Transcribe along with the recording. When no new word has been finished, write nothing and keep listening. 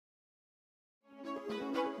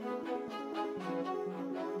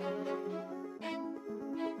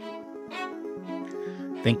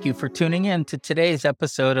Thank you for tuning in to today's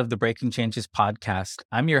episode of the Breaking Changes podcast.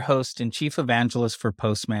 I'm your host and chief evangelist for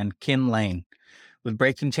Postman, Kin Lane. With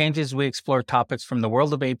Breaking Changes, we explore topics from the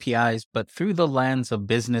world of APIs, but through the lens of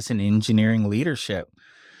business and engineering leadership.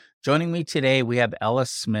 Joining me today, we have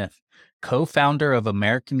Ellis Smith, co-founder of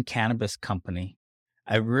American Cannabis Company.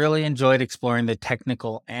 I really enjoyed exploring the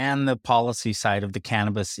technical and the policy side of the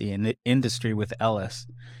cannabis industry with Ellis,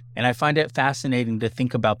 and I find it fascinating to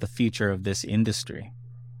think about the future of this industry.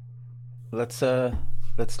 Let's start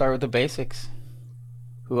with the basics.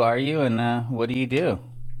 Who are you and what do you do?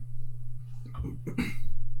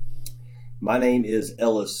 My name is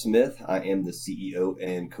Ellis Smith. I am the CEO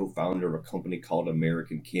and co-founder of a company called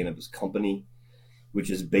American Cannabis Company, which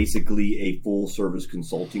is basically a full-service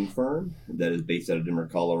consulting firm that is based out of Denver,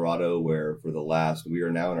 Colorado, where we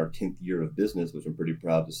are now in our 10th year of business, which I'm pretty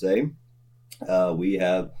proud to say. We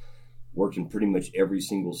have worked in pretty much every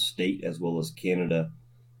single state as well as Canada,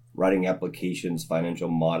 writing applications, financial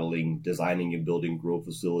modeling, designing and building grow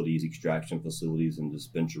facilities, extraction facilities, and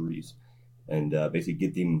dispensaries. And basically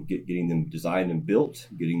getting them designed and built,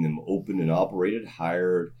 getting them open and operated,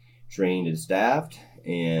 hired, trained, and staffed.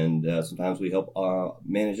 And sometimes we help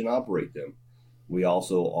manage and operate them. We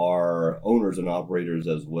also are owners and operators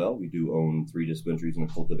as well. We do own 3 dispensaries and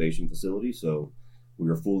a cultivation facility. So we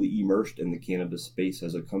are fully immersed in the cannabis space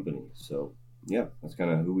as a company. So yeah, that's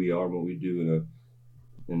kind of who we are and what we do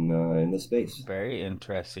in this space. Very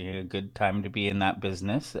interesting. A good time to be in that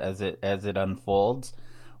business as it unfolds.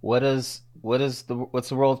 What's the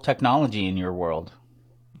role of technology in your world?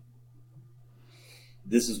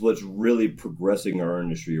 This is what's really progressing our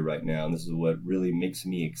industry right now, and this is what really makes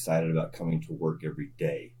me excited about coming to work every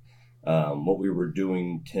day. What we were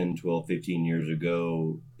doing 10, 12, 15 years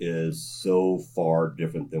ago is so far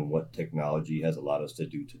different than what technology has allowed us to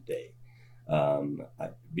do today.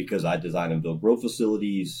 Because I design and build grow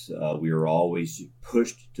facilities, we are always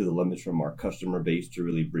pushed to the limits from our customer base to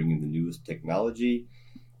really bring in the newest technology.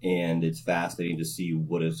 And it's fascinating to see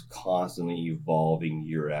what is constantly evolving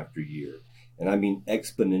year after year. And I mean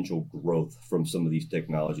exponential growth from some of these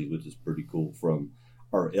technologies, which is pretty cool. From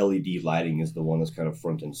our LED lighting is the one that's kind of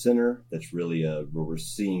front and center. That's really where we're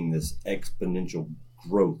seeing this exponential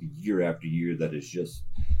growth year after year that is just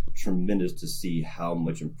tremendous to see how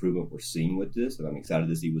much improvement we're seeing with this. And I'm excited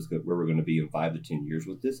to see where we're going to be in 5 to 10 years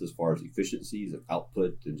with this, as far as efficiencies of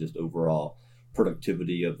output and just overall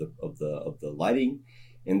productivity of the lighting.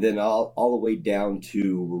 And then all the way down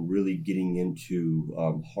to we're really getting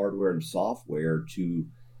into hardware and software to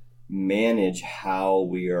manage how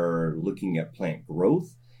we are looking at plant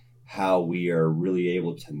growth, how we are really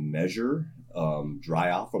able to measure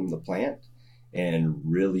dry off from the plant, and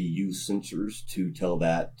really use sensors to tell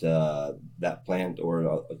that plant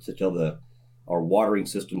or to tell our watering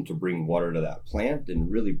system to bring water to that plant,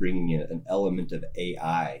 and really bringing in an element of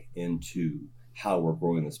AI into how we're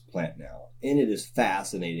growing this plant now. And it is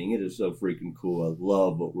fascinating. It is so freaking cool. I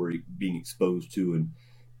love what we're being exposed to and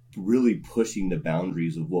really pushing the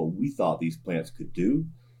boundaries of what we thought these plants could do.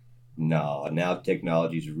 No, now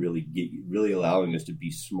technology is really allowing us to be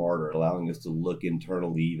smarter, allowing us to look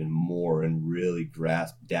internally even more and really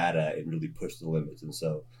grasp data and really push the limits. And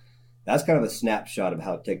so that's kind of a snapshot of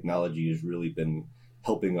how technology has really been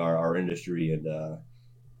helping our industry. And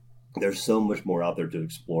there's so much more out there to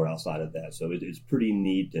explore outside of that. So it's pretty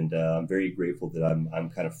neat, and I'm very grateful that I'm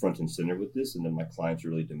kind of front and center with this, and then my clients are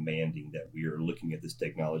really demanding that we are looking at this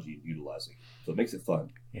technology and utilizing it. So it makes it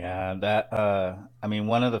fun. Yeah,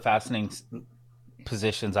 one of the fascinating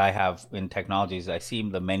positions I have in technology is I see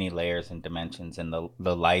the many layers and dimensions and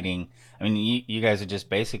the lighting. I mean, you guys are just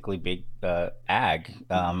basically big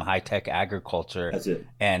high tech agriculture. That's it.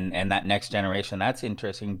 And that next generation, that's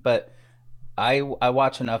interesting. But I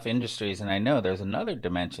watch enough industries, and I know there's another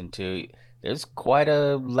dimension too. There's quite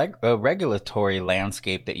a regulatory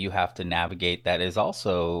landscape that you have to navigate that is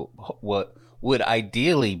also what would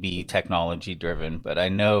ideally be technology driven, but I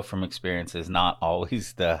know from experience is not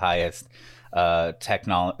always the highest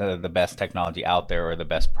the best technology out there or the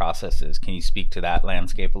best processes. Can you speak to that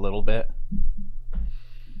landscape a little bit?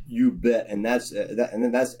 You bet, and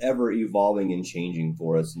that's ever evolving and changing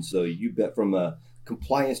for us. And so you bet, from a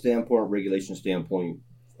compliance standpoint, regulation standpoint,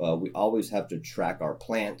 we always have to track our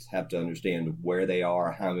plants, have to understand where they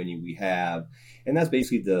are, how many we have, and that's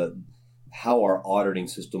basically how our auditing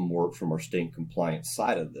system works from our state compliance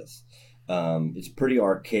side of this. It's pretty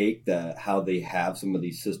archaic how they have some of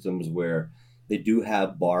these systems where They do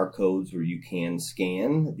have barcodes where you can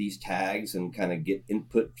scan these tags and kind of get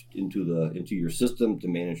input into your system to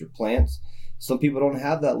manage your plants. Some people don't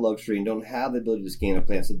have that luxury and don't have the ability to scan a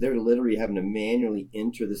plant, so they're literally having to manually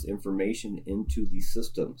enter this information into these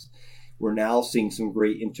systems. We're now seeing some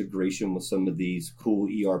great integration with some of these cool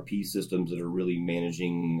ERP systems that are really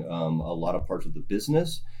managing a lot of parts of the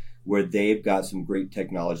business, where they've got some great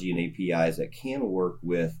technology and APIs that can work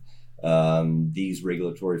with these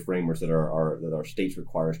regulatory frameworks that our states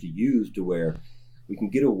require us to use, to where we can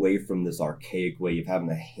get away from this archaic way of having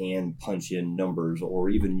to hand punch in numbers or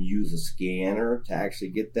even use a scanner to actually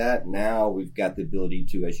get that. Now we've got the ability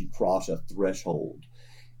to, as you cross a threshold,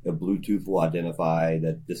 a Bluetooth will identify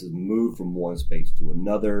that this has moved from one space to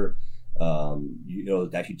another. To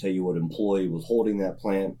actually tell you what employee was holding that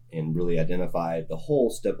plant and really identify the whole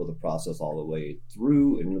step of the process all the way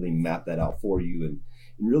through and really map that out for you, and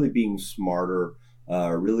really being smarter,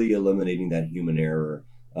 really eliminating that human error,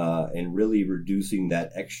 and really reducing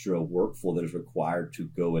that extra workflow that is required to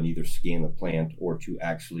go and either scan the plant or to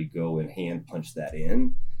actually go and hand punch that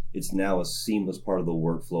in. It's now a seamless part of the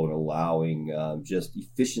workflow and allowing just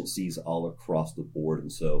efficiencies all across the board.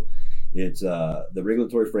 And so it's the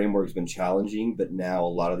regulatory framework has been challenging, but now a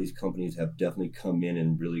lot of these companies have definitely come in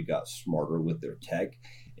and really got smarter with their tech.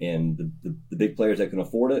 And the big players that can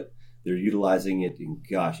afford it, they're utilizing it, and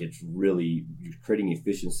gosh, it's really creating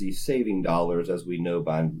efficiency, saving dollars, as we know,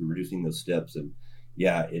 by reducing those steps. And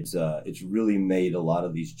yeah, it's really made a lot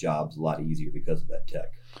of these jobs a lot easier because of that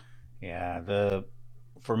tech. Yeah,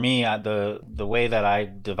 for me, the way that I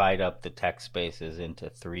divide up the tech space is into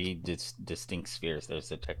three distinct spheres. There's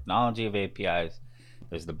the technology of APIs,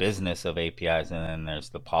 there's the business of APIs, and then there's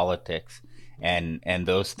the politics. And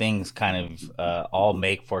those things kind of all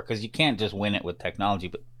make for, because you can't just win it with technology,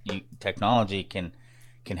 but technology can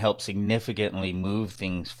help significantly move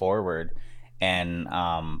things forward. And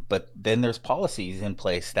but then there's policies in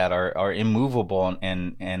place that are immovable,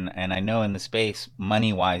 and I know in the space,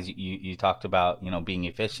 money wise, you talked about, being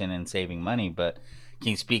efficient and saving money, but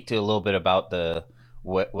can you speak to a little bit about the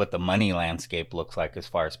what the money landscape looks like as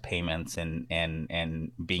far as payments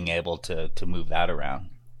and being able to move that around?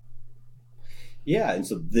 Yeah, and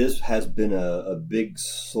so this has been a big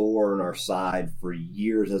sore in our side for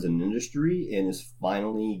years as an industry, and is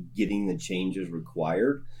finally getting the changes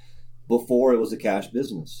required. Before, it was a cash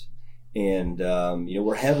business, and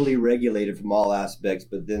we're heavily regulated from all aspects,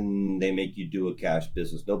 but then they make you do a cash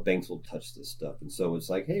business. No banks will touch this stuff. And so it's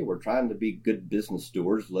like, hey, we're trying to be good business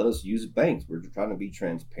stewards, let us use banks. We're trying to be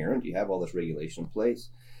transparent. You have all this regulation in place.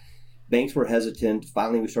 Banks were hesitant.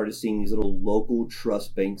 Finally, we started seeing these little local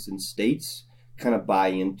trust banks in states kind of buy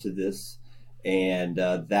into this, and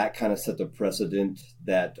that kind of set the precedent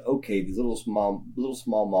that, okay, these little small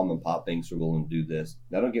mom and pop banks are willing to do this.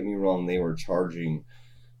 Now, don't get me wrong, they were charging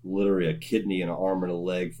literally a kidney and an arm and a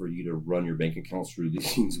leg for you to run your bank accounts through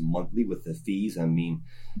these things monthly with the fees. I mean,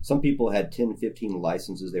 some people had 10, 15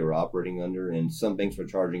 licenses they were operating under, and some banks were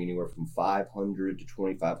charging anywhere from $500 to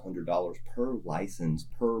 $2,500 per license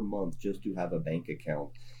per month just to have a bank account.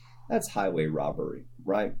 That's highway robbery,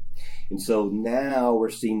 right? And so now we're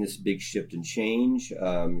seeing this big shift and change.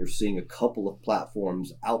 You're seeing a couple of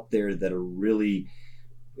platforms out there that are really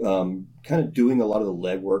kind of doing a lot of the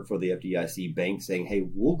legwork for the FDIC bank, saying, "Hey,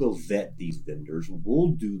 we'll go vet these vendors.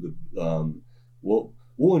 We'll do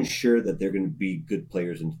we'll ensure that they're going to be good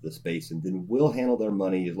players into the space, and then we'll handle their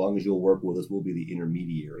money as long as you'll work with us. We'll be the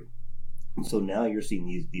intermediary." And so now you're seeing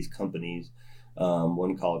these companies.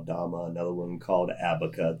 One called Dama, another one called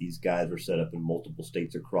Abaca. These guys are set up in multiple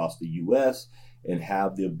states across the U.S. and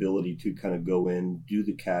have the ability to kind of go in, do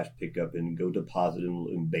the cash pickup, and go deposit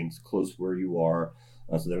in banks close where you are,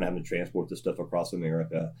 so they're not having to transport this stuff across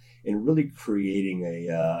America, and really creating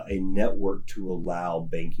a network to allow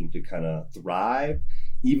banking to kind of thrive,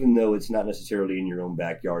 even though it's not necessarily in your own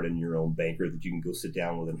backyard and your own banker that you can go sit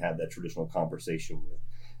down with and have that traditional conversation with.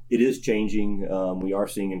 It is changing. We are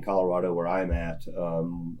seeing in Colorado, where I'm at, a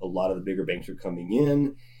lot of the bigger banks are coming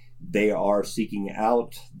in. They are seeking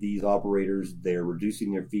out these operators. They're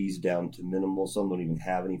reducing their fees down to minimal. Some don't even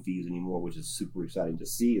have any fees anymore, which is super exciting to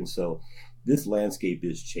see. And so this landscape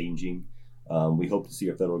is changing. We hope to see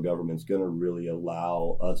our federal government's going to really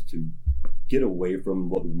allow us to get away from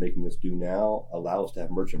what we're making us do now, allow us to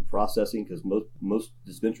have merchant processing, because most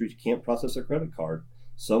dispensaries can't process a credit card.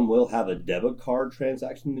 Some will have a debit card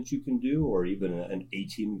transaction that you can do, or even an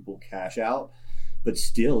ATM will cash out, but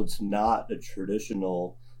still it's not a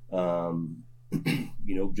traditional,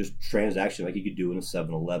 just transaction like you could do in a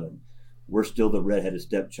 7-Eleven. We're still the redheaded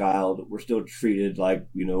stepchild. We're still treated like,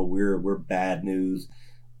 we're bad news.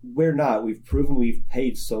 We're not. We've proven we've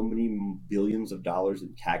paid so many billions of dollars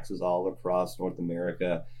in taxes all across North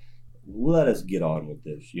America. Let us get on with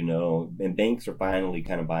this, and banks are finally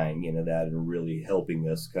kind of buying into that and really helping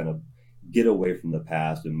us kind of get away from the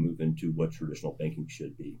past and move into what traditional banking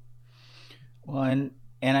should be. Well,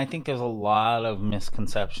 and I think there's a lot of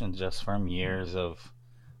misconceptions just from years of,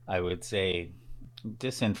 I would say,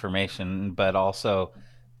 disinformation, but also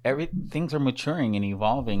every things are maturing and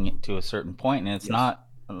evolving to a certain point, and it's Yes. not.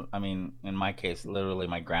 I mean, in my case, literally,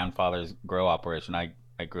 my grandfather's grow operation. I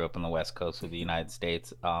grew up in the west coast of the United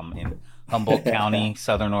States, in Humboldt I County,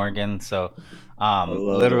 Southern Oregon. So, love it.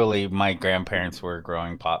 literally, my grandparents were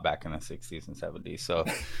growing pot back in the '60s and '70s. So,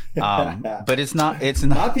 but it's not. It's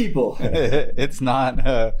not. My people. It's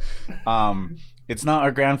not. Um, it's not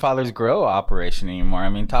our grandfather's grow operation anymore. I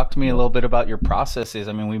mean, talk to me a little No. bit about your processes.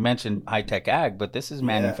 I mean, we mentioned high tech ag, but this is Yeah.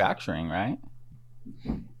 manufacturing, right?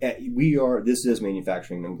 This is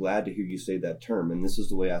manufacturing. I'm glad to hear you say that term, and this is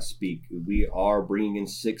the way I speak. We are bringing in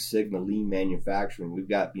Six Sigma lean manufacturing. We've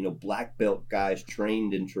got black belt guys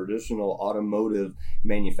trained in traditional automotive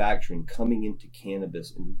manufacturing coming into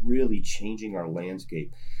cannabis and really changing our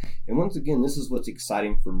landscape. And once again, this is what's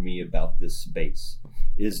exciting for me about this space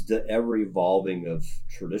is the ever evolving of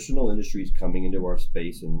traditional industries coming into our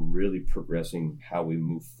space and really progressing how we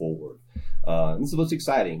move forward. This is what's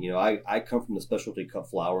exciting. I come from the specialty cut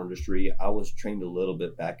flower industry. I was trained a little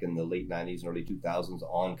bit back in the late 90s and early 2000s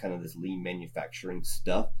on kind of this lean manufacturing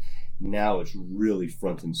stuff. Now it's really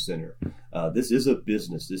front and center. This is a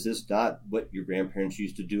business. This is not what your grandparents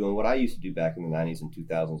used to do and what I used to do back in the 90s and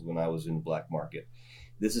 2000s when I was in the black market.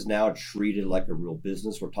 This is now treated like a real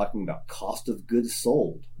business. We're talking about cost of goods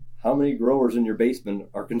sold. How many growers in your basement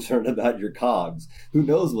are concerned about your COGS? Who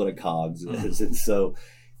knows what a COGS Mm. is? And so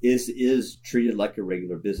this is treated like a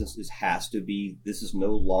regular business. This has to be. This is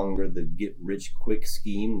no longer the get rich quick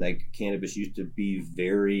scheme like cannabis used to be,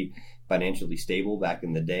 very financially stable back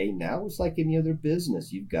in the day. Now it's like any other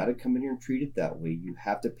business. You've got to come in here and treat it that way. You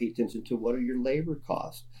have to pay attention to what are your labor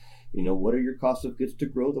costs. What are your costs of goods to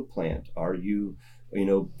grow the plant? Are you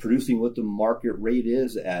producing what the market rate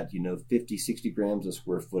is at, 50, 60 grams a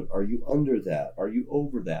square foot? Are you under that? Are you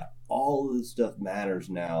over that? All of this stuff matters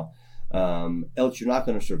now. Else you're not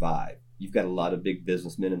going to survive. You've got a lot of big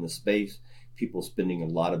businessmen in the space, people spending a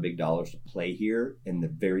lot of big dollars to play here, and they're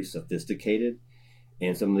very sophisticated.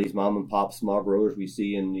 And some of these mom and pop small growers we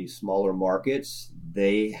see in these smaller markets,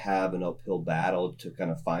 they have an uphill battle to kind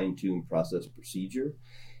of fine tune process procedure.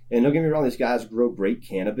 And don't get me wrong, these guys grow great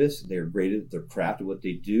cannabis. They're great at their craft at what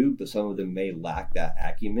they do, but some of them may lack that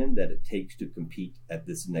acumen that it takes to compete at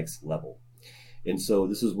this next level. And so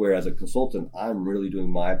this is where, as a consultant, I'm really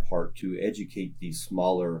doing my part to educate these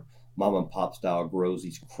smaller mom and pop style grows,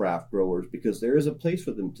 these craft growers, because there is a place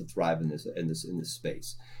for them to thrive in this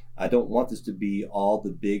space. I don't want this to be all the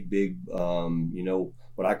big,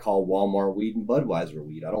 what I call Walmart weed and Budweiser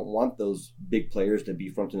weed. I don't want those big players to be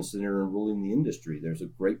front and center and ruling the industry. There's a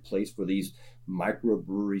great place for these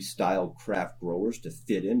microbrewery style craft growers to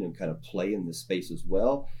fit in and kind of play in this space as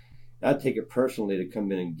well. I take it personally to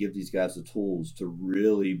come in and give these guys the tools to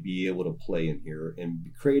really be able to play in here and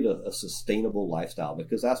create a sustainable lifestyle,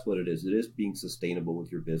 because that's what it is. It is being sustainable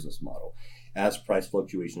with your business model. As price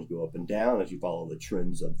fluctuations go up and down, as you follow the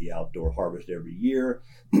trends of the outdoor harvest every year,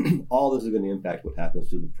 all this is going to impact what happens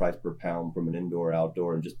to the price per pound from an indoor,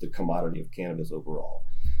 outdoor, and just the commodity of cannabis overall.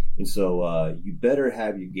 And so you better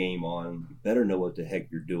have your game on. You better know what the heck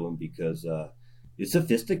you're doing, because it's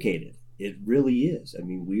sophisticated. It really is. I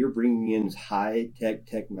mean, we are bringing in high tech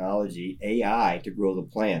technology, AI, to grow the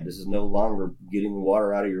plant. This is no longer getting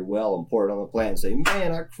water out of your well and pour it on the plant and say,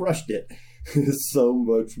 man, I crushed it. There's so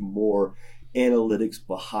much more analytics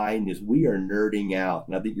behind this. We are nerding out.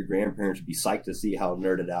 And I think your grandparents would be psyched to see how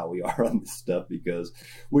nerded out we are on this stuff, because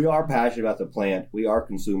we are passionate about the plant. We are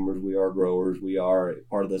consumers. We are growers. We are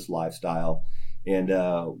part of this lifestyle. And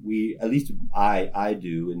we, at least I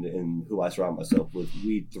do, and who I surround myself with,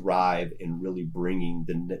 we thrive in really bringing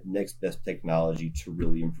the next best technology to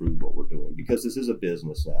really improve what we're doing, because this is a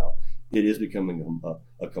business now. It is becoming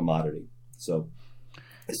a commodity. So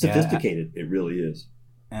it's Yeah, sophisticated. It really is.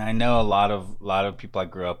 and I know a lot of people I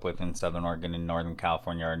grew up with in Southern Oregon and Northern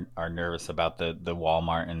California are nervous about the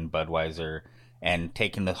Walmart and Budweiser and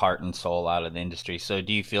taking the heart and soul out of the industry. So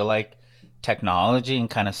do you feel like technology and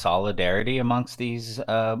kind of solidarity amongst these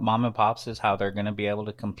mom and pops is how they're going to be able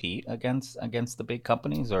to compete against the big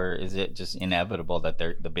companies, or is it just inevitable that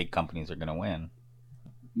the big companies are going to win?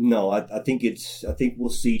 No, I think we'll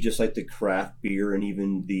see, just like the craft beer and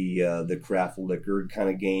even the craft liquor kind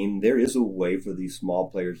of game. There is a way for these small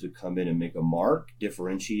players to come in and make a mark,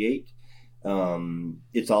 differentiate.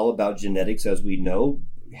 It's all about genetics, as we know,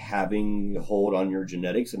 having a hold on your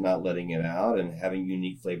genetics and not letting it out, and having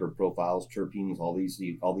unique flavor profiles, terpenes, all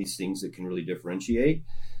these things that can really differentiate.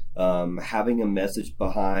 Having a message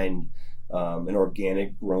behind an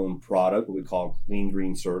organic grown product, what we call clean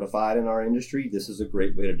green certified in our industry. This is a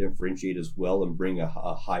great way to differentiate as well and bring a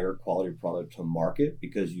higher quality product to market,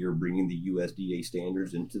 because you're bringing the USDA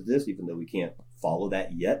standards into this, even though we can't follow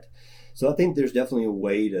that yet. So I think there's definitely a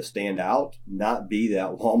way to stand out, not be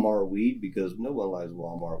that Walmart weed, because no one likes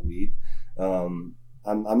Walmart weed. I'm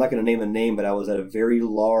not going to name a name, but I was at a very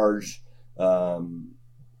large um,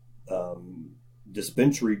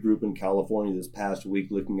 dispensary group in California this past week,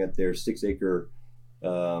 looking at their 6-acre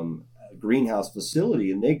greenhouse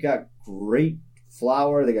facility, and they got great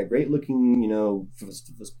flower. They got great looking,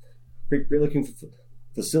 great looking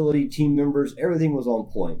facility, team members. Everything was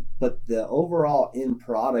on point, but the overall end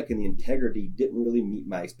product and the integrity didn't really meet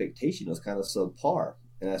my expectation. It was kind of subpar.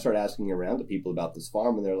 And I started asking around to people about this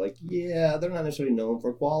farm, and they're like, yeah, they're not necessarily known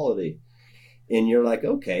for quality. And you're like,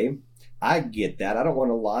 okay, I get that. I don't want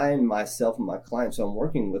to align myself and my clients I'm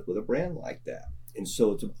working with a brand like that. And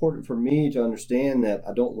so it's important for me to understand that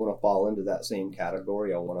I don't want to fall into that same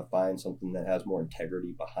category. I want to find something that has more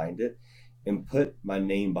integrity behind it and put my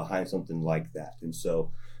name behind something like that. And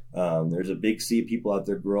so there's a big sea of people out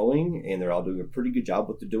there growing, and they're all doing a pretty good job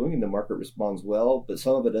what they're doing, and the market responds well. But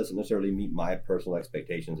some of it doesn't necessarily meet my personal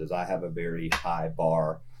expectations, as I have a very high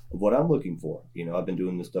bar of what I'm looking for. I've been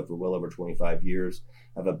doing this stuff for well over 25 years.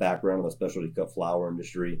 I have a background in the specialty cut flower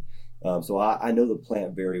industry. So I know the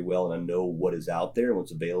plant very well, and I know what is out there and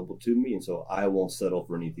what's available to me. And so I won't settle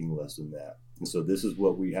for anything less than that. And so this is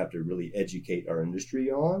what we have to really educate our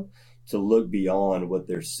industry on, to look beyond what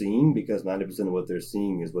they're seeing, because 90% of what they're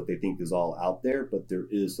seeing is what they think is all out there, but there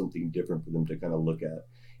is something different for them to kind of look at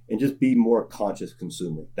and just be more conscious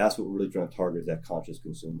consumer. That's what we're really trying to target, is that conscious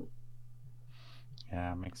consumer.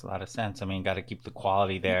 Yeah, it makes a lot of sense. I mean, got to keep the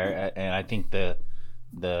quality there, and I think the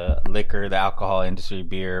liquor, the alcohol industry,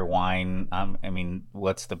 beer, wine. I mean,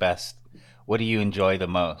 what's the best? What do you enjoy the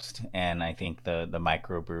most? And I think the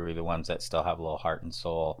microbrewery, the ones that still have a little heart and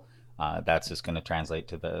soul, that's just going to translate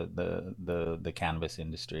to the cannabis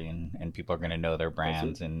industry, and people are going to know their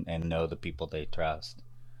brands and know the people they trust.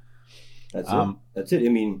 That's it. That's it. I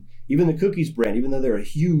mean, even the Cookies brand, even though they're a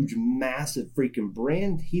huge, massive freaking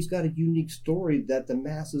brand, he's got a unique story that the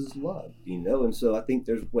masses love, And so I think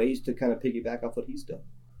there's ways to kind of piggyback off what he's done.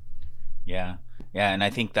 Yeah, yeah, and I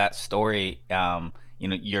think that story,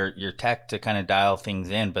 your tech to kind of dial things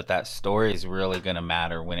in, but that story is really going to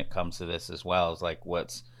matter when it comes to this as well. It's like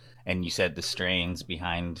and you said the strains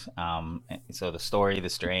behind, so the story,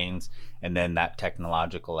 the strains, and then that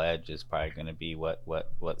technological edge is probably going to be what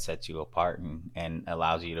sets you apart and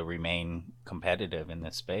allows you to remain competitive in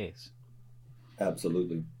this space.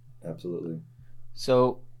 Absolutely, absolutely.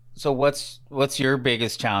 So, so what's your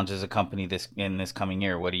biggest challenge as a company this coming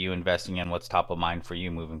year? What are you investing in? What's top of mind for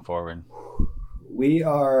you moving forward? We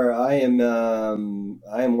are. I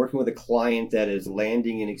am working with a client that is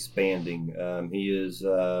landing and expanding. He is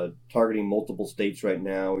targeting multiple states right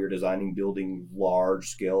now. We're designing, building large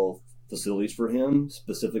scale facilities for him,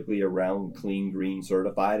 specifically around clean green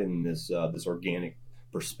certified in this organic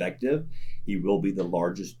perspective. He will be the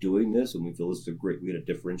largest doing this, and we feel this is a great way to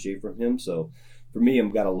differentiate from him. So for me,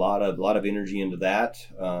 I've got a lot of energy into that.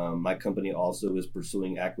 My company also is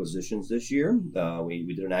pursuing acquisitions this year.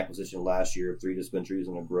 We did an acquisition last year of 3 dispensaries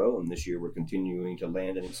and a grow, and this year we're continuing to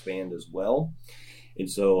land and expand as well.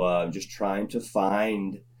 And so I'm just trying to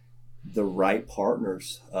find the right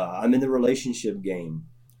partners. I'm in the relationship game,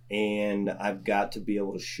 and I've got to be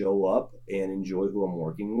able to show up and enjoy who I'm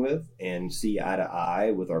working with and see eye to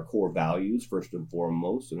eye with our core values first and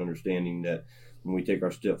foremost, and understanding that when we take our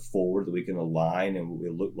step forward, that we can align and what we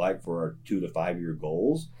look like for our 2 to 5 year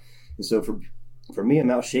goals. And so for me, I'm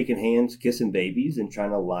out shaking hands, kissing babies, and trying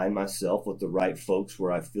to align myself with the right folks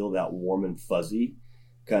where I feel that warm and fuzzy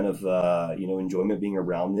kind of enjoyment being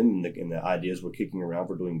around them, and the ideas we're kicking around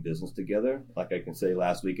for doing business together. Like I can say,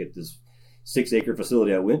 last week at this 6-acre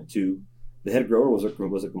facility I went to, the head grower was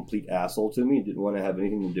a complete asshole to me. Didn't want to have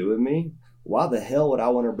anything to do with me. Why the hell would I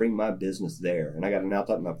want to bring my business there? And I got to now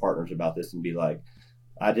talk to my partners about this and be like,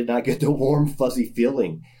 I did not get the warm, fuzzy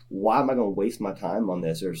feeling. Why am I going to waste my time on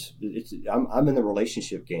this? I'm in the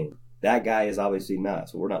relationship game. That guy is obviously not.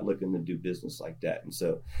 So we're not looking to do business like that. And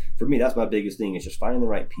so for me, that's my biggest thing, is just finding the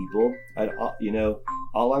right people.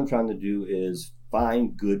 All I'm trying to do is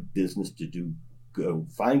find good business to do. Go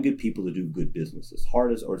find good people to do good business.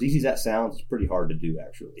 As easy as that sounds, it's pretty hard to do,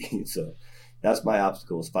 actually. So that's my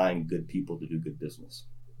obstacle, is find good people to do good business.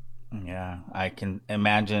 Yeah, I can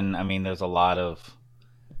imagine. I mean, there's a lot of,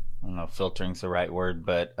 I don't know if filtering's the right word,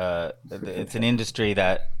 but it's an industry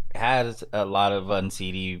that has a lot of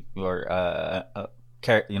unseedy or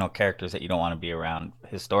characters that you don't want to be around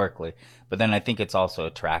historically. But then I think it's also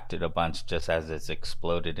attracted a bunch just as it's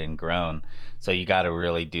exploded and grown. So you got to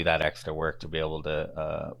really do that extra work to be able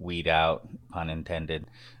to weed out, pun intended,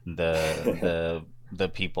 the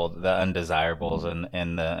people, the undesirables,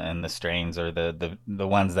 and the strains, or the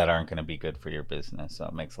ones that aren't going to be good for your business. So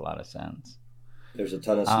it makes a lot of sense. There's a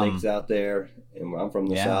ton of snakes Um, out there, and I'm from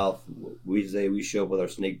the yeah. south. We say we show up with our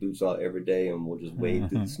snake boots out every day, and we'll just wade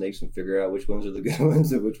through the snakes and figure out which ones are the good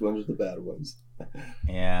ones and which ones are the bad ones.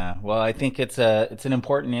 Yeah, well, I think it's an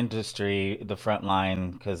important industry, the front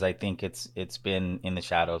line, because I think it's been in the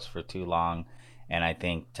shadows for too long, and I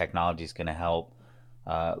think technology is going to help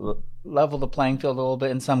level the playing field a little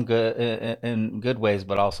bit in some good in good ways,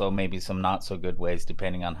 but also maybe some not so good ways,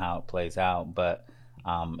 depending on how it plays out. But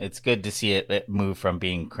it's good to see it move from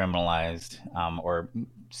being criminalized, or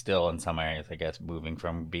still in some areas, I guess, moving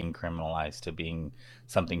from being criminalized to being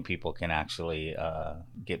something people can actually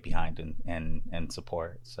get behind and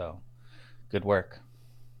support. So good work.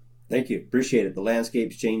 Thank you. Appreciate it. The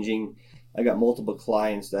landscape's changing. I got multiple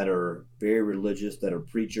clients that are very religious, that are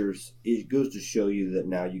preachers. It goes to show you that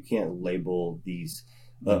now you can't label these,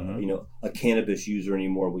 Hmm. a cannabis user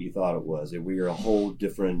anymore what you thought it was. We are a whole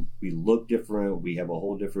different. We look different. We have a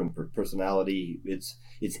whole different personality. It's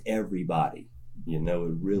everybody. It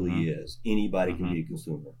really Hmm. is. Anybody can Hmm. be a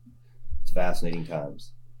consumer. It's fascinating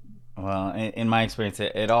times. Well, in my experience,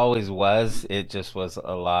 it always was. It just was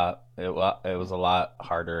a lot. It was a lot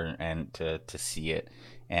harder and to see it,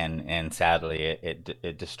 and sadly,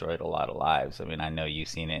 it destroyed a lot of lives. I mean, I know you've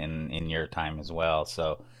seen it in your time as well.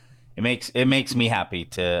 So it makes me happy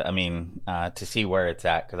to. I mean, to see where it's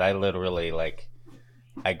at, because I literally, like,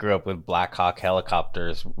 I grew up with Black Hawk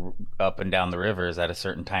helicopters up and down the rivers at a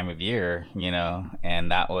certain time of year,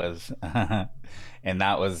 and that was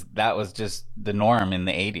that was just the norm in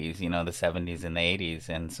the 80s, the 70s and the 80s.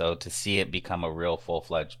 And so to see it become a real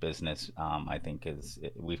full-fledged business, I think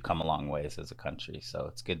we've come a long ways as a country. So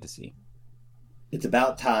it's good to see. It's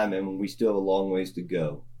about time, and we still have a long ways to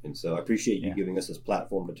go. And so I appreciate you Yeah. giving us this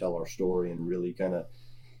platform to tell our story and really kind of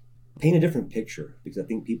paint a different picture, because I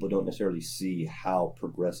think people don't necessarily see how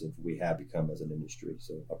progressive we have become as an industry.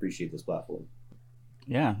 So I appreciate this platform.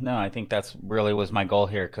 Yeah, no, I think that's really was my goal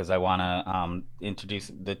here, because I want to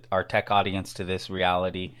introduce our tech audience to this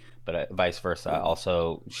reality, but vice versa,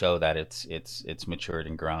 also show that it's matured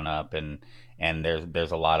and grown up, and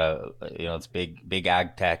there's a lot of it's big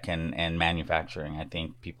ag tech and manufacturing. I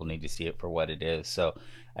think people need to see it for what it is. So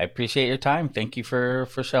I appreciate your time. Thank you for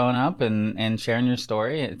showing up and sharing your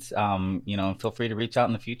story. It's feel free to reach out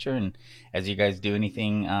in the future, and as you guys do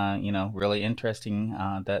anything really interesting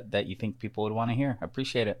that you think people would want to hear. I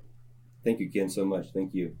appreciate it. Thank you, Ken, so much.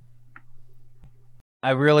 Thank you.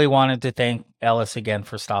 I really wanted to thank Ellis again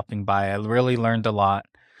for stopping by. I really learned a lot.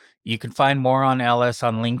 You can find more on Ellis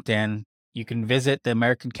on LinkedIn. You can visit the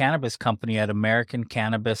American Cannabis Company at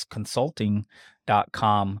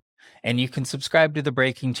americancannabisconsulting.com. And you can subscribe to the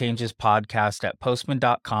Breaking Changes podcast at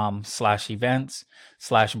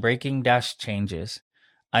postman.com/events/breaking changes.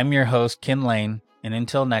 I'm your host, Ken Lane. And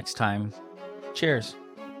until next time, cheers.